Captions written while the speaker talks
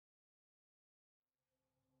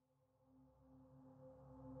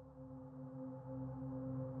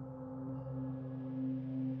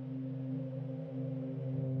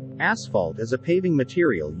Asphalt is a paving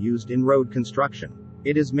material used in road construction.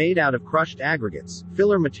 It is made out of crushed aggregates,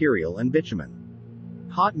 filler material and bitumen.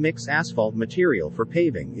 Hot mix asphalt material for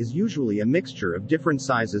paving is usually a mixture of different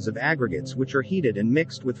sizes of aggregates which are heated and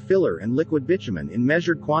mixed with filler and liquid bitumen in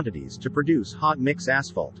measured quantities to produce hot mix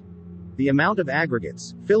asphalt. The amount of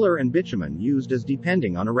aggregates, filler and bitumen used is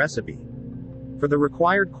depending on a recipe. For the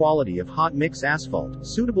required quality of hot mix asphalt,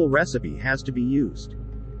 suitable recipe has to be used.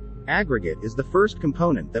 Aggregate is the first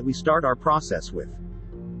component that we start our process with.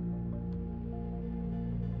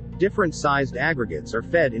 Different sized aggregates are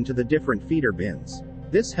fed into the different feeder bins.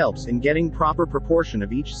 This helps in getting proper proportion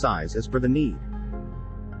of each size as per the need.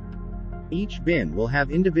 Each bin will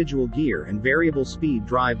have individual gear and variable speed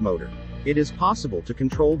drive motor. It is possible to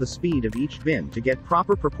control the speed of each bin to get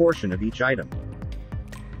proper proportion of each item.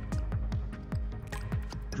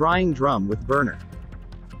 Drying drum with burner.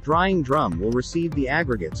 Drying drum will receive the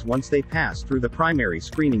aggregates once they pass through the primary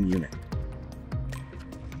screening unit.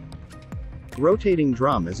 Rotating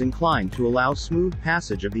drum is inclined to allow smooth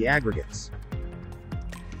passage of the aggregates.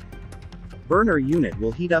 Burner unit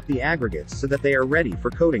will heat up the aggregates so that they are ready for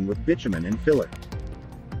coating with bitumen and filler.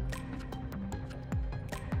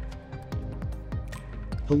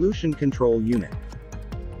 Pollution control unit.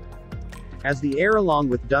 As the air along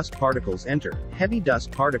with dust particles enter, heavy dust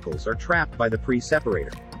particles are trapped by the pre-separator.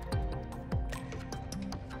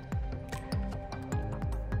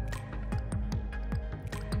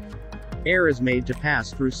 Air is made to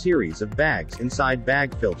pass through series of bags inside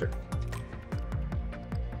bag filter.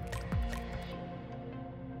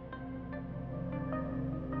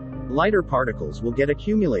 Lighter particles will get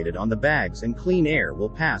accumulated on the bags and clean air will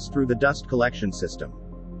pass through the dust collection system.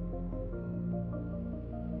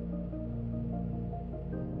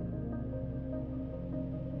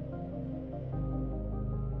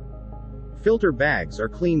 Filter bags are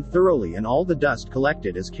cleaned thoroughly and all the dust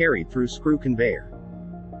collected is carried through screw conveyor.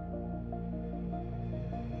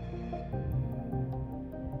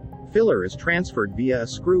 Filler is transferred via a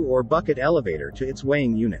screw or bucket elevator to its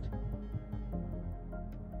weighing unit.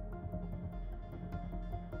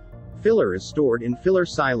 Filler is stored in filler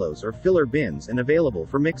silos or filler bins and available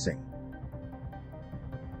for mixing.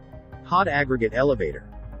 Hot aggregate elevator.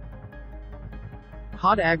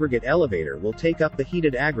 Hot aggregate elevator will take up the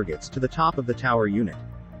heated aggregates to the top of the tower unit.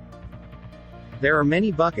 There are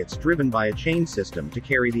many buckets driven by a chain system to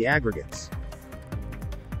carry the aggregates.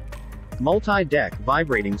 Multi-deck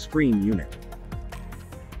vibrating screen unit.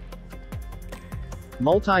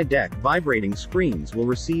 Multi-deck vibrating screens will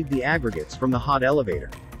receive the aggregates from the hot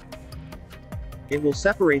elevator. It will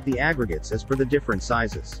separate the aggregates as per the different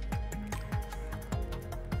sizes.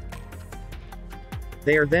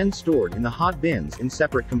 They are then stored in the hot bins in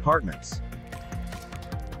separate compartments.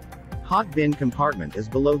 Hot bin compartment is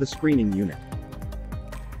below the screening unit.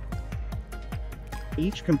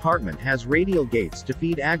 Each compartment has radial gates to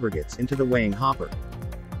feed aggregates into the weighing hopper.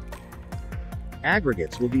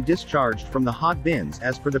 Aggregates will be discharged from the hot bins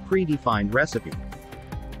as per the predefined recipe.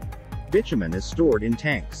 Bitumen is stored in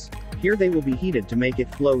tanks. Here they will be heated to make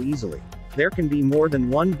it flow easily. There can be more than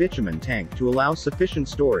one bitumen tank to allow sufficient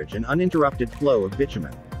storage and uninterrupted flow of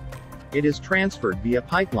bitumen. It is transferred via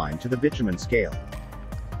pipeline to the bitumen scale.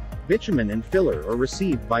 Bitumen and filler are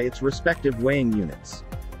received by its respective weighing units.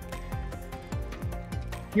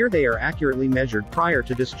 Here they are accurately measured prior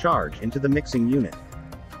to discharge into the mixing unit.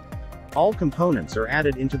 All components are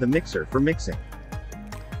added into the mixer for mixing.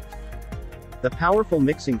 The powerful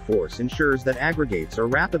mixing force ensures that aggregates are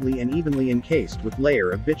rapidly and evenly encased with layer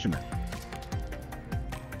of bitumen.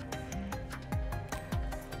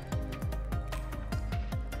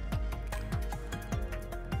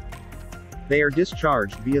 They are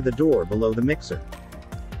discharged via the door below the mixer.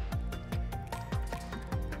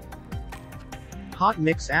 Hot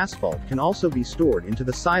mix asphalt can also be stored into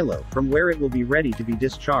the silo from where it will be ready to be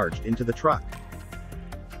discharged into the truck.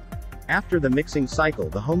 After the mixing cycle,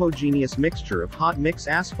 the homogeneous mixture of hot mix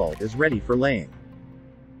asphalt is ready for laying.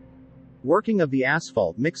 Working of the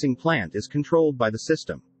asphalt mixing plant is controlled by the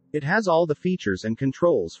system. It has all the features and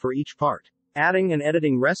controls for each part. Adding and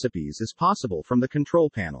editing recipes is possible from the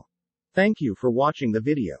control panel. Thank you for watching the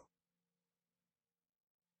video.